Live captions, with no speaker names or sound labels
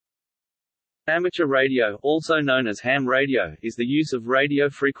Amateur radio, also known as ham radio, is the use of radio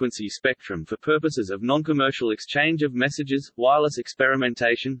frequency spectrum for purposes of non-commercial exchange of messages, wireless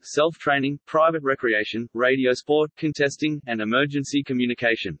experimentation, self-training, private recreation, radio sport, contesting, and emergency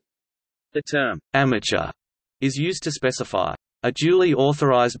communication. The term amateur is used to specify a duly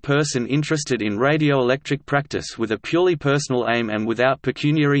authorized person interested in radioelectric practice with a purely personal aim and without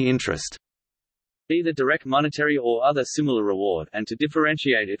pecuniary interest, either direct monetary or other similar reward, and to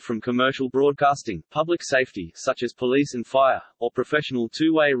differentiate it from commercial broadcasting, public safety such as police and fire, or professional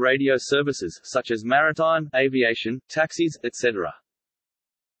two-way radio services such as maritime, aviation, taxis, etc.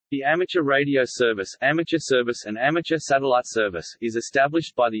 The amateur radio service, and amateur satellite service is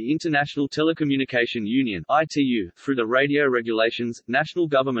established by the International Telecommunication Union (ITU) through the radio regulations. National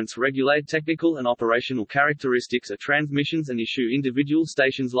governments regulate technical and operational characteristics of transmissions and issue individual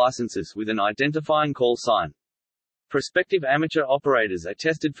stations licenses with an identifying call sign. Prospective amateur operators are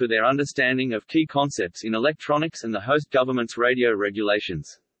tested for their understanding of key concepts in electronics and the host government's radio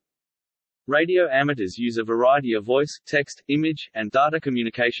regulations. Radio amateurs use a variety of voice, text, image, and data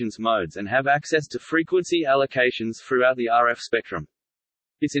communications modes and have access to frequency allocations throughout the RF spectrum.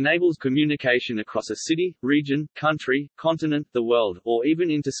 This enables communication across a city, region, country, continent, the world, or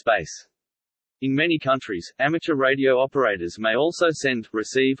even into space. In many countries, amateur radio operators may also send,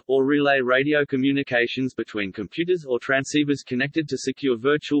 receive, or relay radio communications between computers or transceivers connected to secure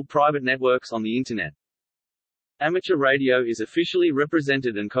virtual private networks on the Internet. Amateur radio is officially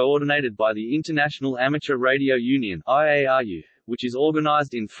represented and coordinated by the International Amateur Radio Union (IARU), which is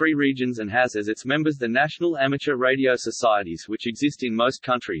organized in 3 regions and has as its members the National Amateur Radio Societies which exist in most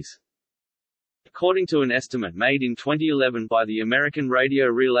countries. According to an estimate made in 2011 by the American Radio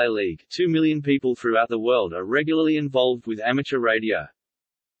Relay League, 2 million people throughout the world are regularly involved with amateur radio.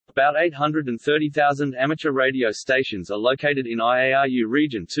 About 830,000 amateur radio stations are located in IARU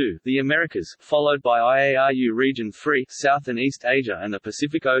Region 2, the Americas, followed by IARU Region 3, South and East Asia and the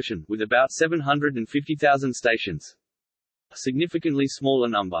Pacific Ocean, with about 750,000 stations. A significantly smaller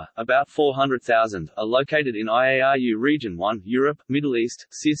number, about 400,000, are located in IARU Region 1, Europe, Middle East,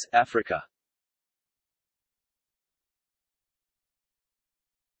 CIS, Africa.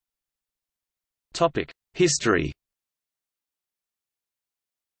 History.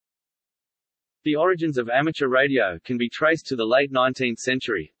 The origins of amateur radio can be traced to the late 19th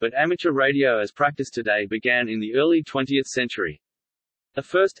century, but amateur radio as practiced today began in the early 20th century. The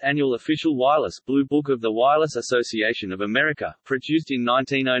first annual official wireless Blue Book of the Wireless Association of America, produced in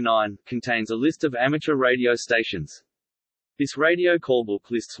 1909, contains a list of amateur radio stations. This radio callbook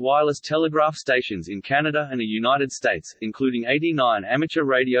lists wireless telegraph stations in Canada and the United States, including 89 amateur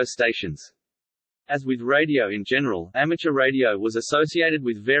radio stations. As with radio in general, amateur radio was associated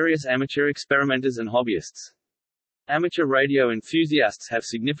with various amateur experimenters and hobbyists. Amateur radio enthusiasts have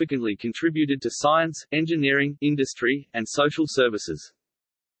significantly contributed to science, engineering, industry, and social services.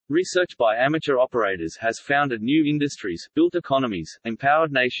 Research by amateur operators has founded new industries, built economies,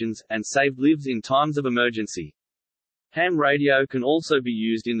 empowered nations, and saved lives in times of emergency. Ham radio can also be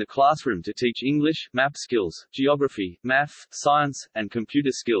used in the classroom to teach English, map skills, geography, math, science, and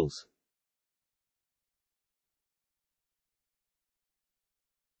computer skills.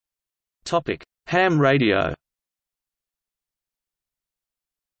 Ham radio.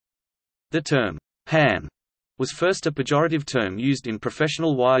 The term ham was first a pejorative term used in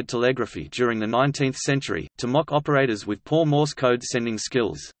professional wired telegraphy during the 19th century, to mock operators with poor Morse code sending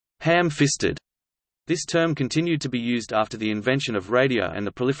skills. Ham-fisted. This term continued to be used after the invention of radio and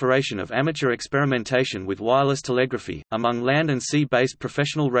the proliferation of amateur experimentation with wireless telegraphy, among land and sea-based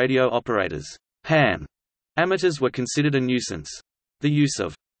professional radio operators. Ham amateurs were considered a nuisance. The use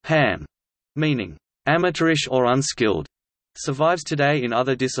of ham, meaning amateurish or unskilled, survives today in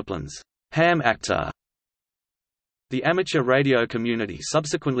other disciplines. Ham actor. The amateur radio community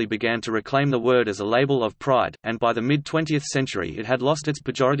subsequently began to reclaim the word as a label of pride, and by the mid-20th century it had lost its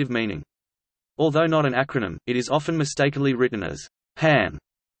pejorative meaning. Although not an acronym, it is often mistakenly written as ham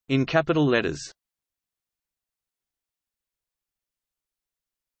in capital letters.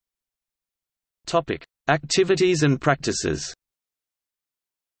 Topic: Activities and practices.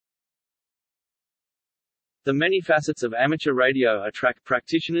 The many facets of amateur radio attract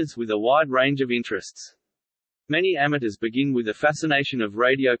practitioners with a wide range of interests. Many amateurs begin with a fascination of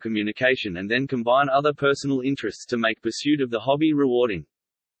radio communication and then combine other personal interests to make pursuit of the hobby rewarding.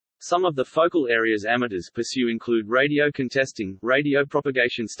 Some of the focal areas amateurs pursue include radio contesting, radio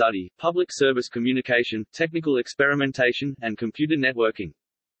propagation study, public service communication, technical experimentation, and computer networking.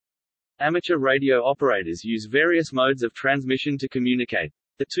 Amateur radio operators use various modes of transmission to communicate.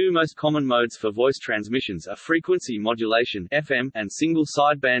 The 2 most common modes for voice transmissions are frequency modulation (FM) and single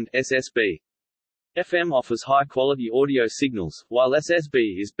sideband (SSB). FM offers high-quality audio signals, while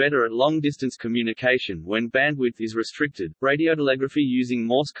SSB is better at long-distance communication when bandwidth is restricted. Radiotelegraphy using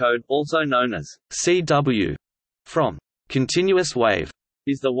Morse code, also known as CW, from continuous wave,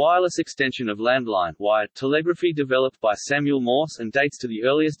 is the wireless extension of landline wired telegraphy developed by Samuel Morse and dates to the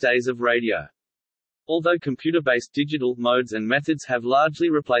earliest days of radio. Although computer-based digital modes and methods have largely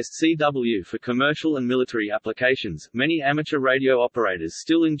replaced CW for commercial and military applications, many amateur radio operators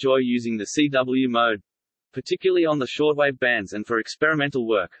still enjoy using the CW mode, particularly on the shortwave bands and for experimental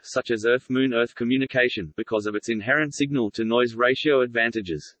work, such as Earth-Moon-Earth communication, because of its inherent signal-to-noise ratio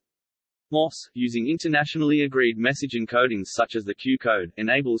advantages. Morse, using internationally agreed message encodings such as the Q code,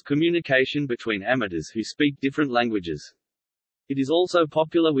 enables communication between amateurs who speak different languages. It is also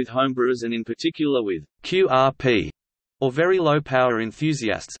popular with homebrewers and in particular with QRP, or very low-power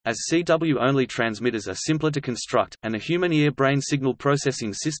enthusiasts, as CW-only transmitters are simpler to construct, and the human ear-brain signal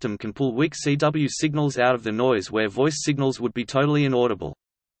processing system can pull weak CW signals out of the noise where voice signals would be totally inaudible.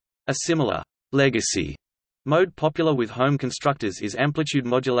 A similar legacy mode popular with home constructors is amplitude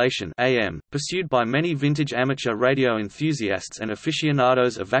modulation (AM), pursued by many vintage amateur radio enthusiasts and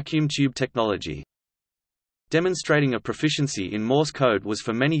aficionados of vacuum tube technology. Demonstrating a proficiency in Morse code was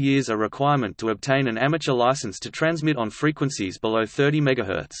for many years a requirement to obtain an amateur license to transmit on frequencies below 30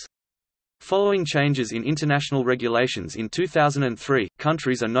 MHz. Following changes in international regulations in 2003,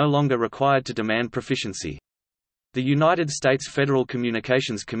 countries are no longer required to demand proficiency. The United States Federal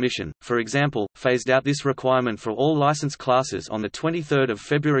Communications Commission, for example, phased out this requirement for all license classes on 23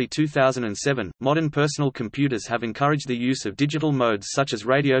 February 2007. Modern personal computers have encouraged the use of digital modes such as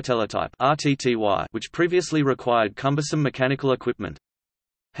radioteletype (RTTY), which previously required cumbersome mechanical equipment.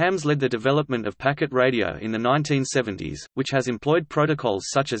 Hams led the development of packet radio in the 1970s, which has employed protocols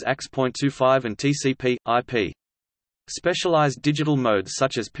such as AX.25 and TCP/IP. Specialized digital modes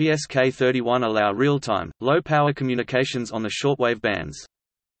such as PSK31 allow real-time, low-power communications on the shortwave bands.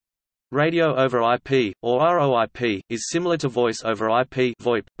 Radio over IP, or ROIP, is similar to voice over IP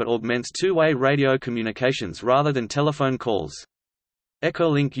 (VoIP), but augments two-way radio communications rather than telephone calls.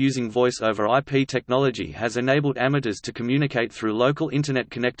 Echolink using voice over IP technology has enabled amateurs to communicate through local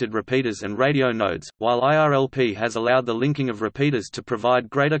Internet-connected repeaters and radio nodes, while IRLP has allowed the linking of repeaters to provide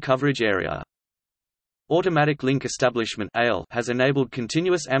greater coverage area. Automatic Link Establishment has enabled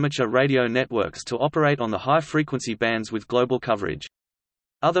continuous amateur radio networks to operate on the high-frequency bands with global coverage.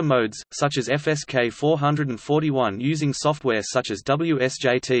 Other modes, such as FSK 441 using software such as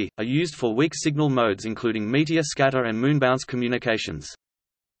WSJT, are used for weak signal modes including meteor scatter and moonbounce communications.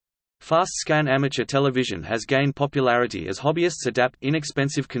 Fast-scan amateur television has gained popularity as hobbyists adapt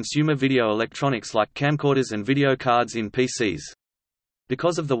inexpensive consumer video electronics like camcorders and video cards in PCs.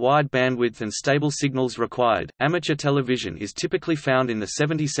 Because of the wide bandwidth and stable signals required, amateur television is typically found in the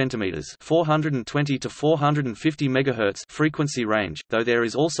 70 cm (420 to 450 MHz) frequency range, though there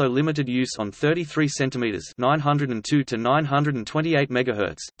is also limited use on 33 cm (902 to 928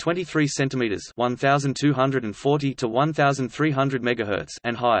 MHz), 23 cm (1240 to 1300 MHz)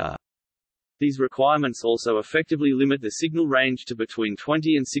 and higher. These requirements also effectively limit the signal range to between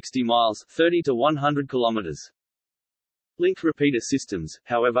 20 and 60 miles (30 to 100 kilometers). Linked repeater systems,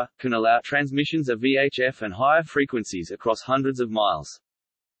 however, can allow transmissions of VHF and higher frequencies across hundreds of miles.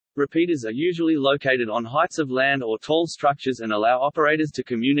 Repeaters are usually located on heights of land or tall structures and allow operators to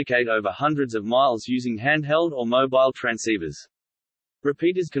communicate over hundreds of miles using handheld or mobile transceivers.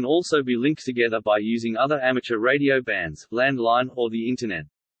 Repeaters can also be linked together by using other amateur radio bands, landline, or the Internet.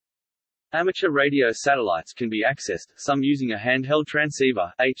 Amateur radio satellites can be accessed, some using a handheld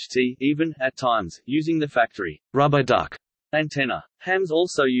transceiver, HT, even, at times, using the factory rubber duck antenna. Hams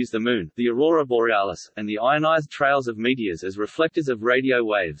also use the Moon, the aurora borealis, and the ionized trails of meteors as reflectors of radio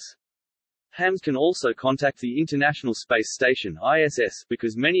waves. Hams can also contact the International Space Station (ISS)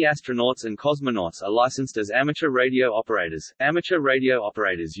 because many astronauts and cosmonauts are licensed as amateur radio operators. Amateur radio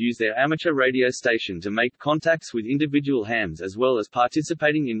operators use their amateur radio station to make contacts with individual hams as well as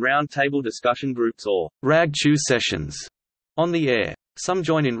participating in round-table discussion groups or rag-chew sessions on the air. Some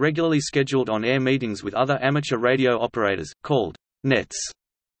join in regularly scheduled on-air meetings with other amateur radio operators, called nets,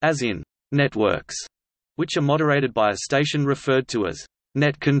 as in networks, which are moderated by a station referred to as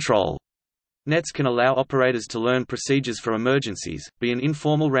net control. Nets can allow operators to learn procedures for emergencies, be an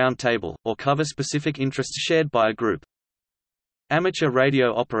informal round table, or cover specific interests shared by a group. Amateur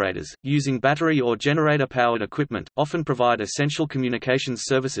radio operators, using battery or generator-powered equipment, often provide essential communications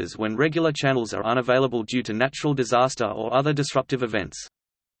services when regular channels are unavailable due to natural disaster or other disruptive events.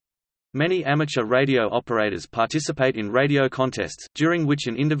 Many amateur radio operators participate in radio contests, during which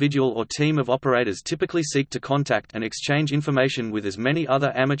an individual or team of operators typically seek to contact and exchange information with as many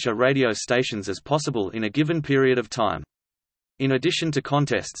other amateur radio stations as possible in a given period of time. In addition to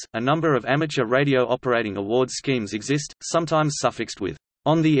contests, a number of amateur radio operating award schemes exist, sometimes suffixed with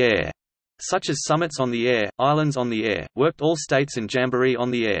 "on the air", such as Summits on the Air, Islands on the Air, Worked All States and Jamboree on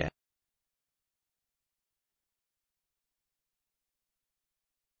the Air.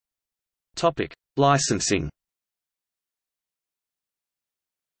 Licensing.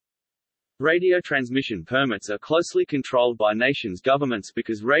 Radio transmission permits are closely controlled by nations' governments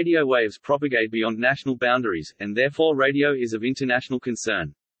because radio waves propagate beyond national boundaries, and therefore radio is of international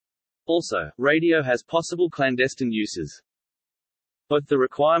concern. Also, radio has possible clandestine uses. Both the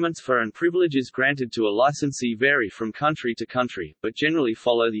requirements for and privileges granted to a licensee vary from country to country, but generally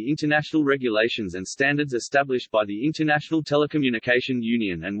follow the international regulations and standards established by the International Telecommunication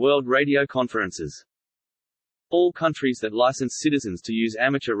Union and World Radio Conferences. All countries that license citizens to use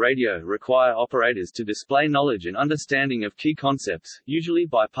amateur radio require operators to display knowledge and understanding of key concepts, usually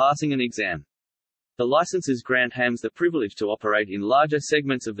by passing an exam. The licenses grant hams the privilege to operate in larger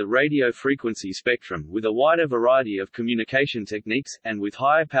segments of the radio frequency spectrum, with a wider variety of communication techniques, and with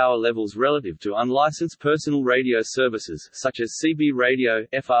higher power levels relative to unlicensed personal radio services, such as CB radio,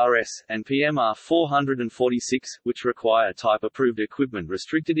 FRS, and PMR 446, which require type-approved equipment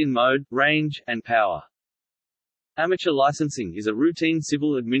restricted in mode, range, and power. Amateur licensing is a routine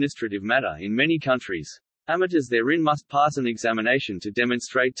civil administrative matter in many countries. Amateurs therein must pass an examination to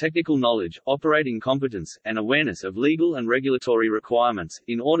demonstrate technical knowledge, operating competence, and awareness of legal and regulatory requirements,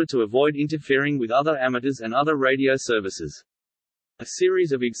 in order to avoid interfering with other amateurs and other radio services. A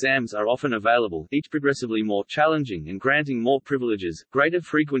series of exams are often available, each progressively more challenging and granting more privileges, greater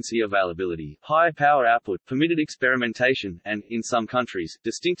frequency availability, higher power output, permitted experimentation, and, in some countries,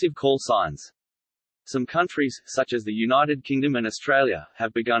 distinctive call signs. Some countries, such as the United Kingdom and Australia,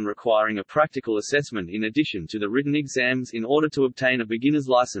 have begun requiring a practical assessment in addition to the written exams in order to obtain a beginner's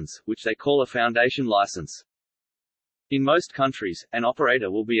license, which they call a foundation license. In most countries, an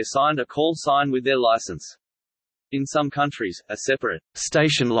operator will be assigned a call sign with their license. In some countries, a separate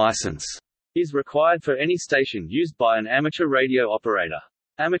station license is required for any station used by an amateur radio operator.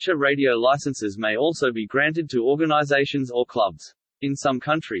 Amateur radio licenses may also be granted to organizations or clubs. In some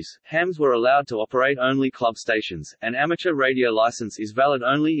countries, hams were allowed to operate only club stations. An amateur radio license is valid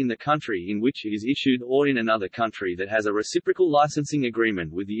only in the country in which it is issued or in another country that has a reciprocal licensing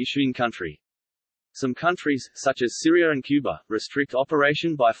agreement with the issuing country. Some countries, such as Syria and Cuba, restrict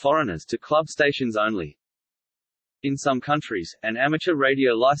operation by foreigners to club stations only. In some countries, an amateur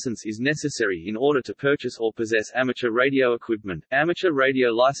radio license is necessary in order to purchase or possess amateur radio equipment. Amateur radio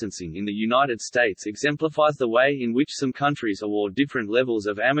licensing in the United States exemplifies the way in which some countries award different levels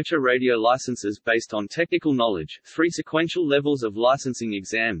of amateur radio licenses based on technical knowledge. 3 sequential levels of licensing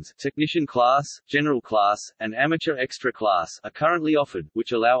exams, technician class, general class, and amateur extra class, are currently offered,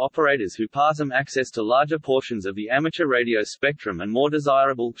 which allow operators who pass them access to larger portions of the amateur radio spectrum and more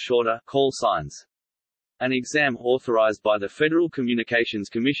desirable, shorter, call signs. An exam authorized by the Federal Communications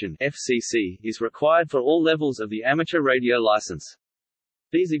Commission (FCC) is required for all levels of the amateur radio license.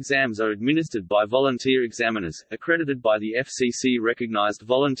 These exams are administered by volunteer examiners, accredited by the FCC-recognized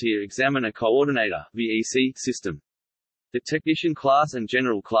Volunteer Examiner Coordinator (VEC) system. The technician class and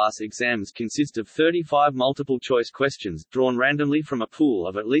general class exams consist of 35 multiple-choice questions, drawn randomly from a pool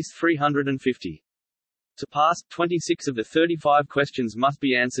of at least 350. To pass, 26 of the 35 questions must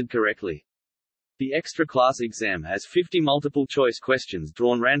be answered correctly. The extra class exam has 50 multiple-choice questions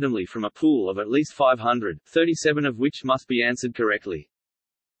drawn randomly from a pool of at least 500, 37 of which must be answered correctly.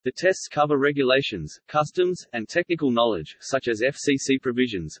 The tests cover regulations, customs, and technical knowledge, such as FCC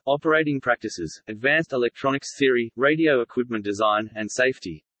provisions, operating practices, advanced electronics theory, radio equipment design, and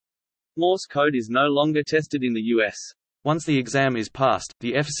safety. Morse code is no longer tested in the U.S. Once the exam is passed,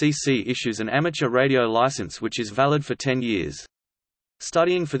 the FCC issues an amateur radio license which is valid for 10 years.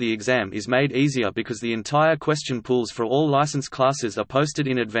 Studying for the exam is made easier because the entire question pools for all license classes are posted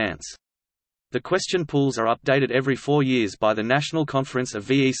in advance. The question pools are updated every 4 years by the National Conference of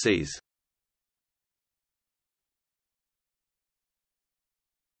VECs.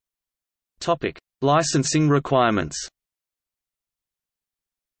 Topic: Licensing requirements.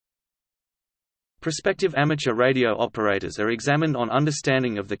 Prospective amateur radio operators are examined on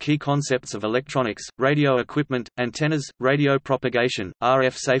understanding of the key concepts of electronics, radio equipment, antennas, radio propagation,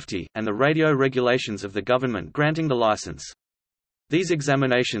 RF safety, and the radio regulations of the government granting the license. These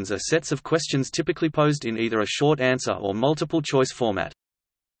examinations are sets of questions typically posed in either a short answer or multiple choice format.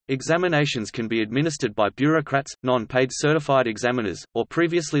 Examinations can be administered by bureaucrats, non-paid certified examiners, or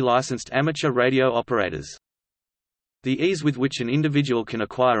previously licensed amateur radio operators. The ease with which an individual can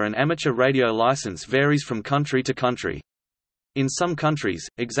acquire an amateur radio license varies from country to country. In some countries,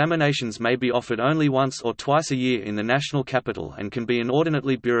 examinations may be offered only once or twice a year in the national capital and can be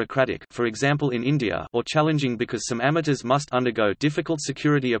inordinately bureaucratic, for example in India, or challenging because some amateurs must undergo difficult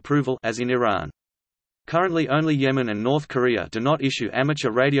security approval, as in Iran. Currently only Yemen and North Korea do not issue amateur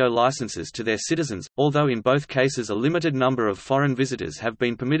radio licenses to their citizens, although in both cases a limited number of foreign visitors have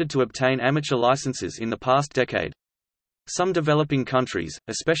been permitted to obtain amateur licenses in the past decade. Some developing countries,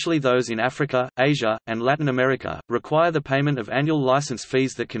 especially those in Africa, Asia, and Latin America, require the payment of annual license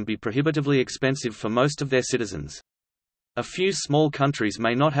fees that can be prohibitively expensive for most of their citizens. A few small countries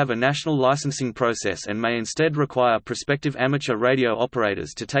may not have a national licensing process and may instead require prospective amateur radio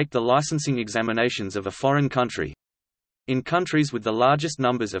operators to take the licensing examinations of a foreign country. In countries with the largest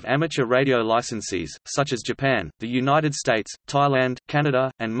numbers of amateur radio licensees, such as Japan, the United States, Thailand,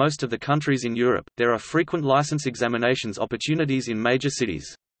 Canada, and most of the countries in Europe, there are frequent license examinations opportunities in major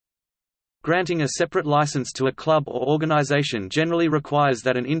cities. Granting a separate license to a club or organization generally requires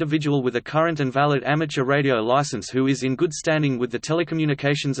that an individual with a current and valid amateur radio license who is in good standing with the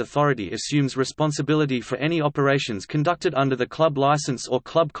Telecommunications Authority assumes responsibility for any operations conducted under the club license or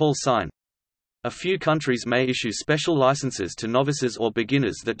club call sign. A few countries may issue special licenses to novices or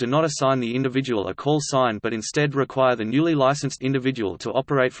beginners that do not assign the individual a call sign but instead require the newly licensed individual to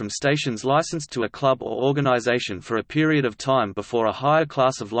operate from stations licensed to a club or organization for a period of time before a higher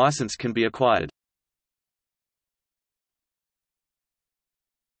class of license can be acquired.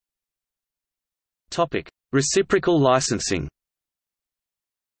 Reciprocal licensing.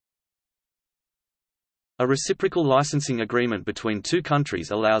 A reciprocal licensing agreement between two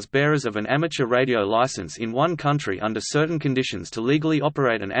countries allows bearers of an amateur radio license in one country under certain conditions to legally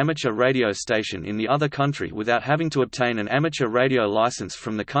operate an amateur radio station in the other country without having to obtain an amateur radio license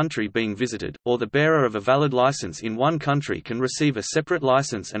from the country being visited, or the bearer of a valid license in one country can receive a separate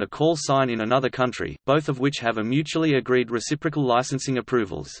license and a call sign in another country, both of which have a mutually agreed reciprocal licensing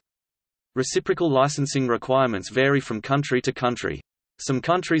approvals. Reciprocal licensing requirements vary from country to country. Some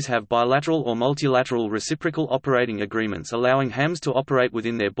countries have bilateral or multilateral reciprocal operating agreements allowing hams to operate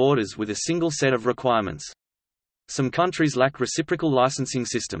within their borders with a single set of requirements. Some countries lack reciprocal licensing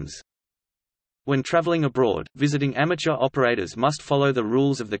systems. When traveling abroad, visiting amateur operators must follow the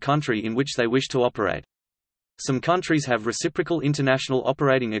rules of the country in which they wish to operate. Some countries have reciprocal international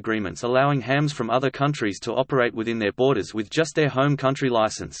operating agreements allowing hams from other countries to operate within their borders with just their home country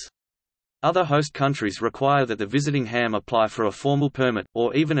license. Other host countries require that the visiting ham apply for a formal permit,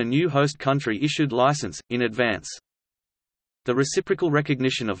 or even a new host country-issued license, in advance. The reciprocal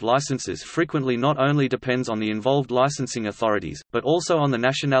recognition of licenses frequently not only depends on the involved licensing authorities, but also on the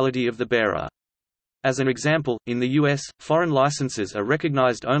nationality of the bearer. As an example, in the U.S., foreign licenses are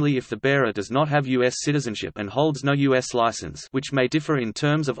recognized only if the bearer does not have U.S. citizenship and holds no U.S. license, which may differ in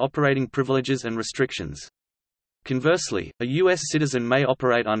terms of operating privileges and restrictions. Conversely, a U.S. citizen may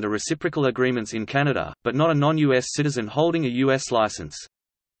operate under reciprocal agreements in Canada, but not a non-U.S. citizen holding a U.S. license.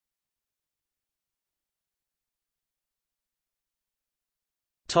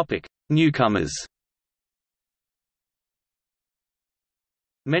 Newcomers.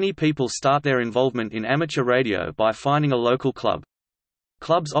 Many people start their involvement in amateur radio by finding a local club.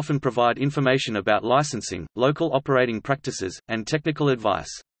 Clubs often provide information about licensing, local operating practices, and technical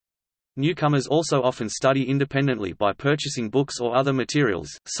advice. Newcomers also often study independently by purchasing books or other materials,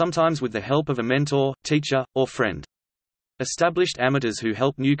 sometimes with the help of a mentor, teacher, or friend. Established amateurs who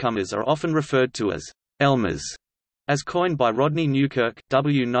help newcomers are often referred to as Elmers, as coined by Rodney Newkirk,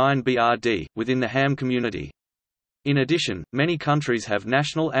 W9BRD, within the ham community. In addition, many countries have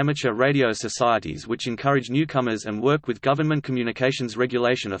national amateur radio societies which encourage newcomers and work with government communications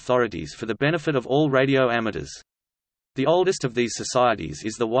regulation authorities for the benefit of all radio amateurs. The oldest of these societies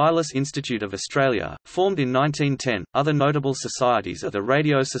is the Wireless Institute of Australia, formed in 1910. Other notable societies are the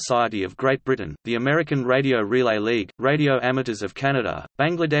Radio Society of Great Britain, the American Radio Relay League, Radio Amateurs of Canada,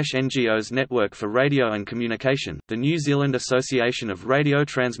 Bangladesh NGOs Network for Radio and Communication, the New Zealand Association of Radio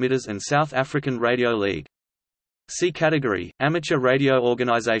Transmitters and South African Radio League. See category, Amateur radio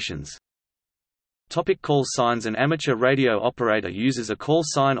organizations. Call signs. An amateur radio operator uses a call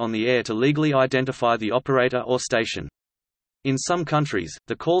sign on the air to legally identify the operator or station. In some countries,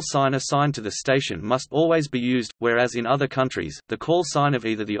 the call sign assigned to the station must always be used, whereas in other countries, the call sign of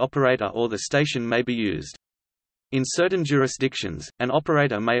either the operator or the station may be used. In certain jurisdictions, an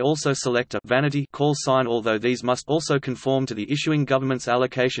operator may also select a vanity call sign, although these must also conform to the issuing government's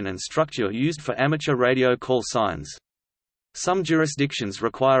allocation and structure used for amateur radio call signs. Some jurisdictions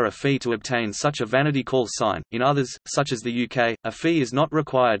require a fee to obtain such a vanity call sign, in others, such as the UK, a fee is not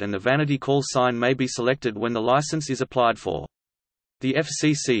required and the vanity call sign may be selected when the license is applied for. The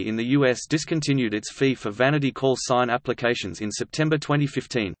FCC in the US discontinued its fee for vanity call sign applications in September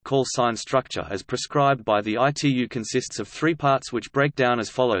 2015. Call sign structure as prescribed by the ITU consists of three parts which break down as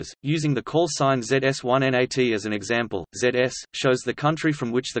follows. Using the call sign ZS1NAT as an example, ZS shows the country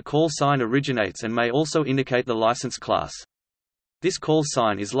from which the call sign originates and may also indicate the license class. This call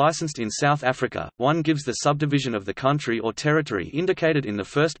sign is licensed in South Africa. 1 gives the subdivision of the country or territory indicated in the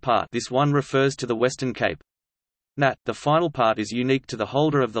first part. This one refers to the Western Cape. NAT, the final part, is unique to the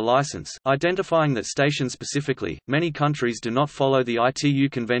holder of the license, identifying that station specifically. Many countries do not follow the ITU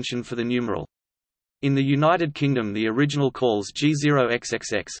convention for the numeral. In the United Kingdom, the original calls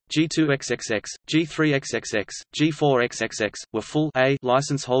G0XXX, G2XXX, G3XXX, G4XXX were full A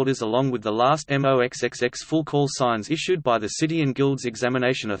license holders along with the last MOXXX full call signs issued by the City and Guilds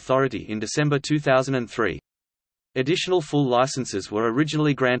Examination Authority in December 2003. Additional full licenses were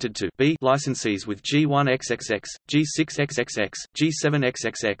originally granted to B licensees with G1XXX, G6XXX,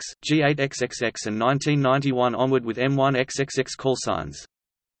 G7XXX, G8XXX and 1991 onward with M1XXX call signs.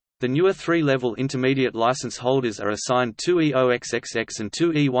 The newer three-level intermediate license holders are assigned 2E0XXX and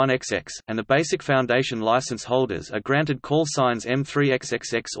 2E1XX, and the basic foundation license holders are granted call signs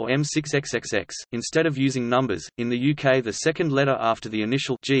M3XXX or M6XXX, instead of using numbers. In the UK, the second letter after the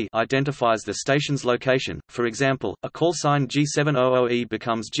initial G identifies the station's location. For example, a call sign G700E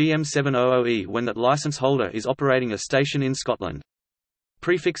becomes GM700E when that license holder is operating a station in Scotland.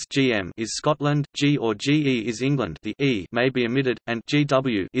 Prefix GM is Scotland, G or GE is England, the E may be omitted, and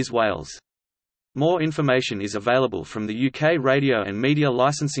GW is Wales. More information is available from the UK Radio and Media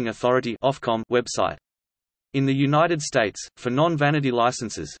Licensing Authority Ofcom website. In the United States, for non-vanity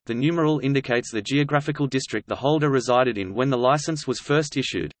licenses, the numeral indicates the geographical district the holder resided in when the license was first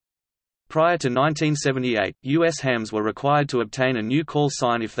issued. Prior to 1978, U.S. hams were required to obtain a new call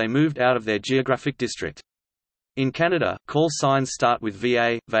sign if they moved out of their geographic district. In Canada, call signs start with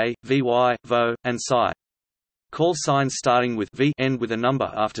VA, VE, VY, VO, and PSI. Call signs starting with V end with a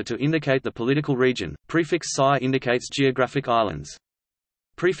number after to indicate the political region. Prefix PSI indicates geographic islands.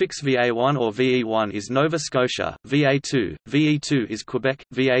 Prefix VA1 or VE1 is Nova Scotia, VA2, VE2 is Quebec,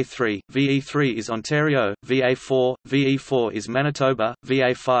 VA3, VE3 is Ontario, VA4, VE4 is Manitoba,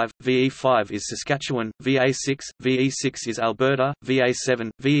 VA5, VE5 is Saskatchewan, VA6, VE6 is Alberta, VA7,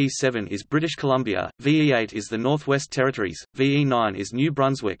 VE7 is British Columbia, VE8 is the Northwest Territories, VE9 is New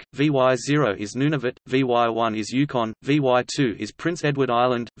Brunswick, VY0 is Nunavut, VY1 is Yukon, VY2 is Prince Edward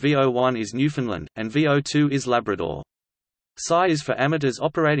Island, VO1 is Newfoundland, and VO2 is Labrador. PSI is for amateurs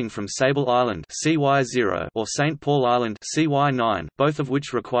operating from Sable Island (CY0) or St. Paul Island (CY9), both of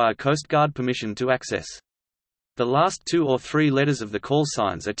which require Coast Guard permission to access. The last two or three letters of the call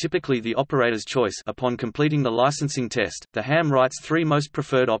signs are typically the operator's choice. Upon completing the licensing test, the ham writes three most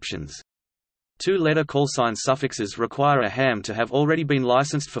preferred options. Two-letter callsign suffixes require a ham to have already been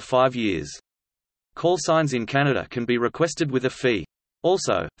licensed for 5 years. Callsigns in Canada can be requested with a fee.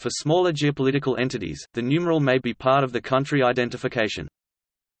 Also, for smaller geopolitical entities, the numeral may be part of the country identification.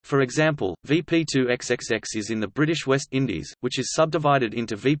 For example, VP2XXX is in the British West Indies, which is subdivided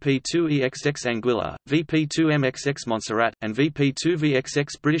into VP2EXX Anguilla, VP2MXX Montserrat, and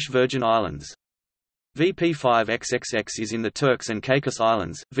VP2VXX British Virgin Islands. VP5XXX is in the Turks and Caicos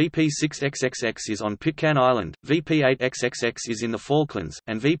Islands, VP6XXX is on Pitcairn Island, VP8XXX is in the Falklands,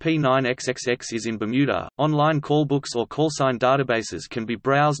 and VP9XXX is in Bermuda. Online callbooks or callsign databases can be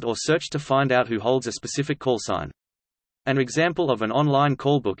browsed or searched to find out who holds a specific callsign. An example of an online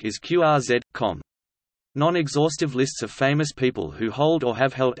callbook is QRZ.com. Non-exhaustive lists of famous people who hold or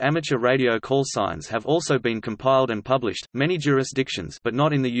have held amateur radio call signs have also been compiled and published. Many jurisdictions, but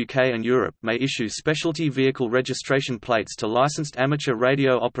not in the UK and Europe, may issue specialty vehicle registration plates to licensed amateur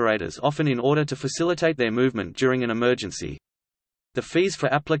radio operators, often in order to facilitate their movement during an emergency. The fees for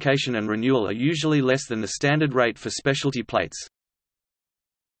application and renewal are usually less than the standard rate for specialty plates.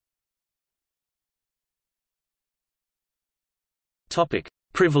 Topic: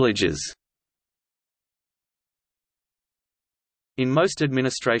 Privileges. In most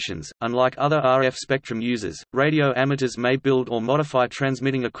administrations, unlike other RF spectrum users, radio amateurs may build or modify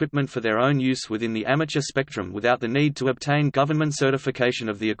transmitting equipment for their own use within the amateur spectrum without the need to obtain government certification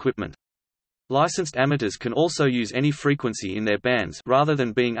of the equipment. Licensed amateurs can also use any frequency in their bands rather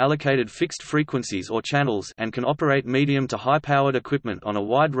than being allocated fixed frequencies or channels, and can operate medium to high-powered equipment on a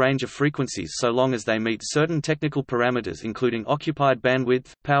wide range of frequencies so long as they meet certain technical parameters including occupied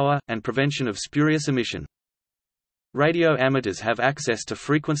bandwidth, power, and prevention of spurious emission. Radio amateurs have access to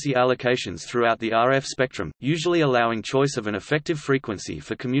frequency allocations throughout the RF spectrum, usually allowing choice of an effective frequency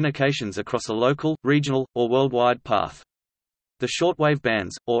for communications across a local, regional, or worldwide path. The shortwave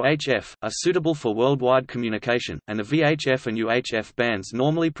bands, or HF, are suitable for worldwide communication, and the VHF and UHF bands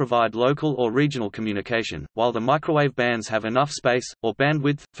normally provide local or regional communication, while the microwave bands have enough space, or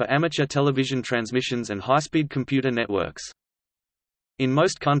bandwidth, for amateur television transmissions and high-speed computer networks. In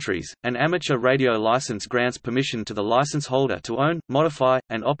most countries, an amateur radio license grants permission to the license holder to own, modify,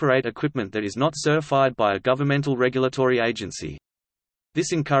 and operate equipment that is not certified by a governmental regulatory agency.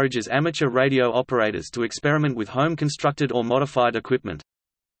 This encourages amateur radio operators to experiment with home-constructed or modified equipment.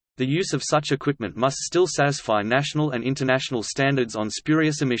 The use of such equipment must still satisfy national and international standards on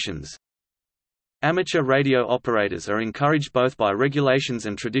spurious emissions. Amateur radio operators are encouraged both by regulations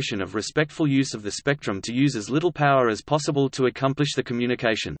and tradition of respectful use of the spectrum to use as little power as possible to accomplish the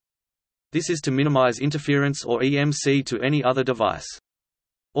communication. This is to minimize interference or EMC to any other device.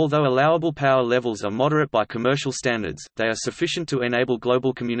 Although allowable power levels are moderate by commercial standards, they are sufficient to enable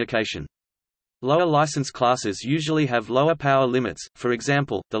global communication. Lower license classes usually have lower power limits. For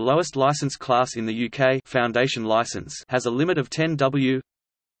example, the lowest license class in the UK, Foundation license, has a limit of 10 W.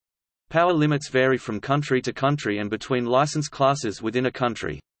 Power limits vary from country to country and between license classes within a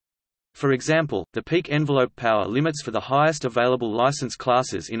country. For example, the peak envelope power limits for the highest available license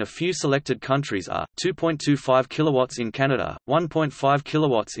classes in a few selected countries are 2.25 kW in Canada, 1.5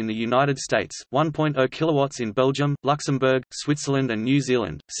 kW in the United States, 1.0 kW in Belgium, Luxembourg, Switzerland and New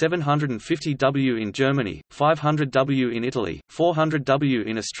Zealand, 750 W in Germany, 500 W in Italy, 400 W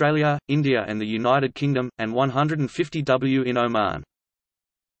in Australia, India and the United Kingdom, and 150 W in Oman.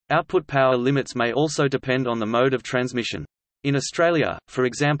 Output power limits may also depend on the mode of transmission. In Australia, for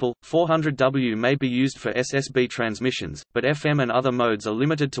example, 400 W may be used for SSB transmissions, but FM and other modes are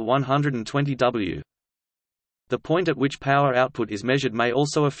limited to 120 W. The point at which power output is measured may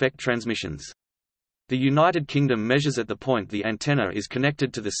also affect transmissions. The United Kingdom measures at the point the antenna is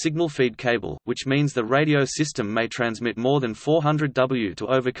connected to the signal feed cable, which means the radio system may transmit more than 400 W to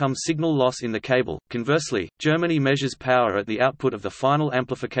overcome signal loss in the cable. Conversely, Germany measures power at the output of the final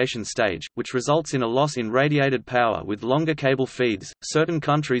amplification stage, which results in a loss in radiated power with longer cable feeds. Certain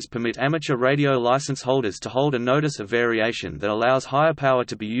countries permit amateur radio license holders to hold a notice of variation that allows higher power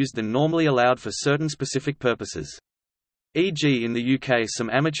to be used than normally allowed for certain specific purposes. E.g. in the UK some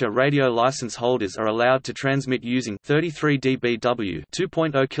amateur radio license holders are allowed to transmit using 33 dBW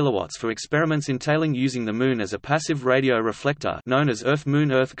 2.0 kW for experiments entailing using the Moon as a passive radio reflector known as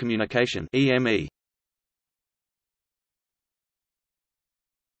Earth-Moon-Earth communication EME.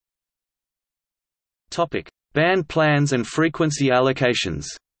 Band plans and frequency allocations.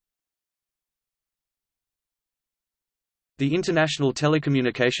 The International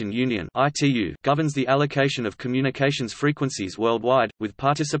Telecommunication Union (ITU) governs the allocation of communications frequencies worldwide, with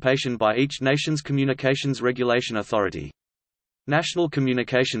participation by each nation's communications regulation authority. National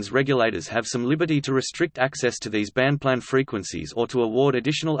communications regulators have some liberty to restrict access to these bandplan frequencies or to award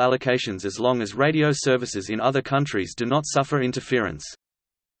additional allocations as long as radio services in other countries do not suffer interference.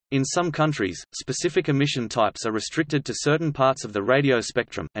 In some countries, specific emission types are restricted to certain parts of the radio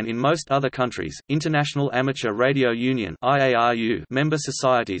spectrum, and in most other countries, International Amateur Radio Union (IARU) member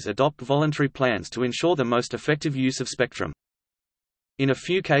societies adopt voluntary plans to ensure the most effective use of spectrum. In a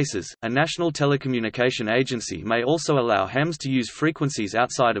few cases, a national telecommunication agency may also allow hams to use frequencies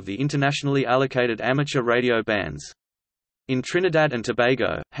outside of the internationally allocated amateur radio bands. In Trinidad and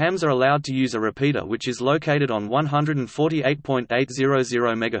Tobago, hams are allowed to use a repeater which is located on 148.800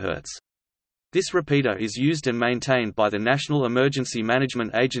 MHz. This repeater is used and maintained by the National Emergency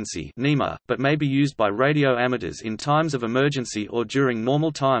Management Agency (NEMA), but may be used by radio amateurs in times of emergency or during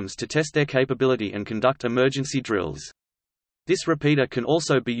normal times to test their capability and conduct emergency drills. This repeater can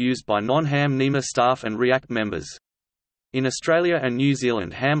also be used by non-ham NEMA staff and REACT members. In Australia and New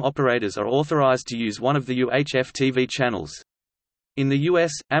Zealand, ham operators are authorised to use one of the UHF TV channels. In the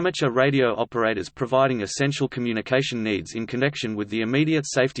US, amateur radio operators providing essential communication needs in connection with the immediate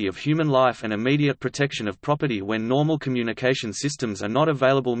safety of human life and immediate protection of property when normal communication systems are not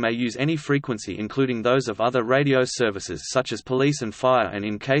available may use any frequency including those of other radio services such as police and fire, and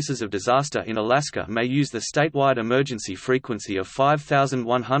in cases of disaster in Alaska may use the statewide emergency frequency of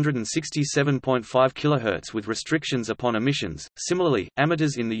 5167.5 kHz with restrictions upon emissions. Similarly,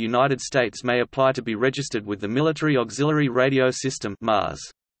 amateurs in the United States may apply to be registered with the Military Auxiliary Radio System (MARS).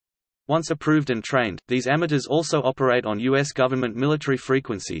 Once approved and trained, these amateurs also operate on U.S. government military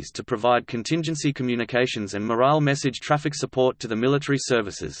frequencies to provide contingency communications and morale message traffic support to the military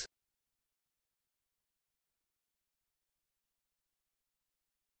services.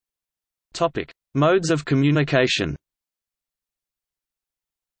 Modes of communication.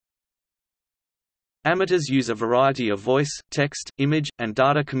 Amateurs use a variety of voice, text, image, and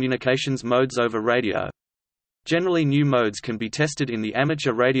data communications modes over radio. Generally, new modes can be tested in the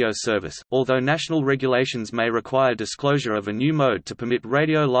amateur radio service, although national regulations may require disclosure of a new mode to permit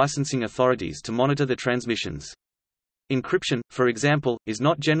radio licensing authorities to monitor the transmissions. Encryption, for example, is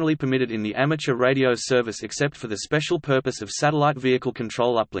not generally permitted in the amateur radio service except for the special purpose of satellite vehicle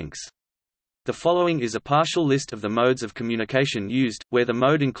control uplinks. The following is a partial list of the modes of communication used, where the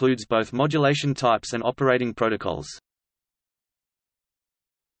mode includes both modulation types and operating protocols.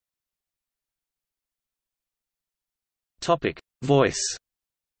 Topic: Voice.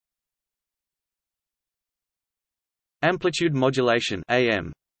 Amplitude modulation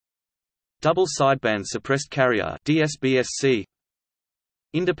 (AM). Double sideband suppressed carrier (DSBSC).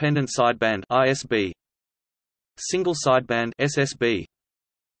 Independent sideband (ISB). Single sideband (SSB).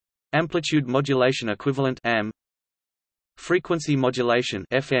 Amplitude modulation equivalent (AM). Frequency modulation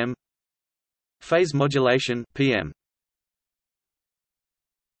 (FM). Phase modulation (PM).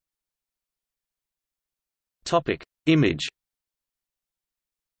 Topic: Image.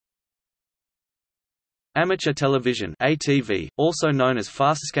 Amateur television (ATV), also known as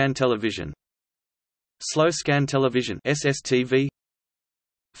fast-scan television. Slow-scan television (SSTV).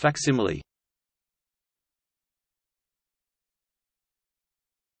 Facsimile.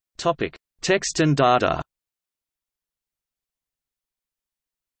 Topic: Text and data.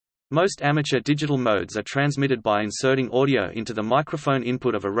 Most amateur digital modes are transmitted by inserting audio into the microphone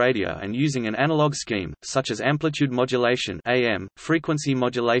input of a radio and using an analog scheme, such as amplitude modulation (AM), frequency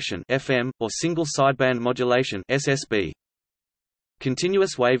modulation (FM), or single sideband modulation (SSB).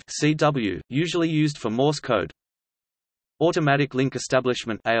 Continuous wave (CW), usually used for Morse code. Automatic link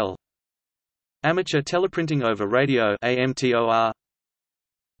establishment (AL). Amateur teleprinting over radio (AMTOR).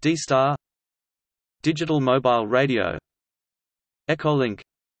 D-Star. Digital mobile radio. Echolink.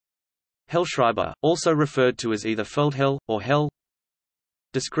 Hellschreiber, also referred to as either Feldhell, or Hell.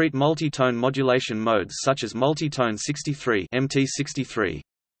 Discrete multi-tone modulation modes such as multi-tone 63 (MT63).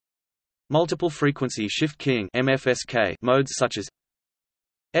 Multiple frequency shift keying (MFSK) modes such as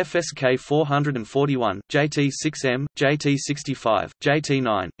FSK 441, JT6M, JT65,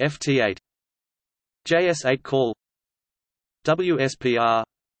 JT9, FT8. JS8 call. WSPR.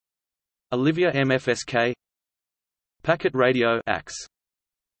 Olivia MFSK. Packet radio AX.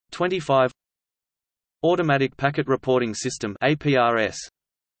 25. Automatic Packet Reporting System (APRS).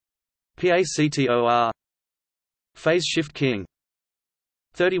 PACTOR. Phase shift keying.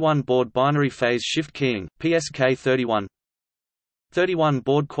 31 baud binary phase shift keying (PSK 31). 31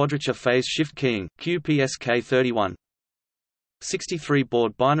 baud quadrature phase shift keying (QPSK 31). 63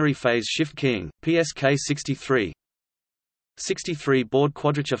 baud binary phase shift keying (PSK 63). 63 baud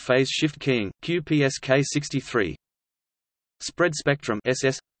quadrature phase shift keying (QPSK 63). Spread spectrum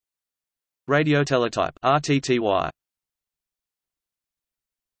 (SS). Radio teletype (RTTY).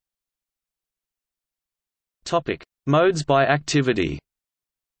 Topic: Modes by activity.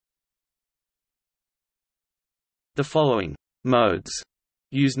 The following modes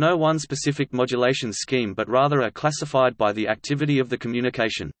use no one specific modulation scheme but rather are classified by the activity of the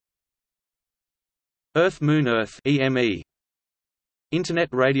communication. Earth-Moon-Earth (EME). Internet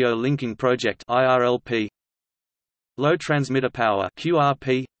Radio Linking Project (IRLP). Low transmitter power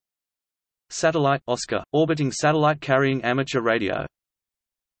 (QRP). Satellite Oscar, orbiting satellite carrying amateur radio.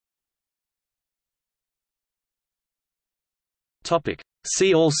 Topic: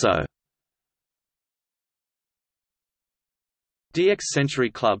 See also. DX Century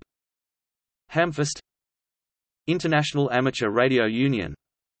Club. Hamfest. International Amateur Radio Union.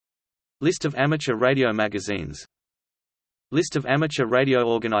 List of amateur radio magazines. List of amateur radio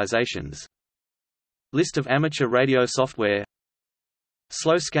organizations. List of amateur radio software.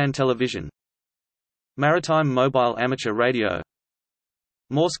 Slow scan television. Maritime mobile amateur radio.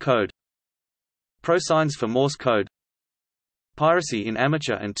 Morse code. Prosigns for Morse code. Piracy in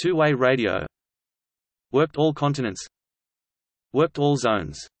amateur and two-way radio. Worked all continents. Worked all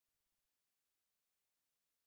zones.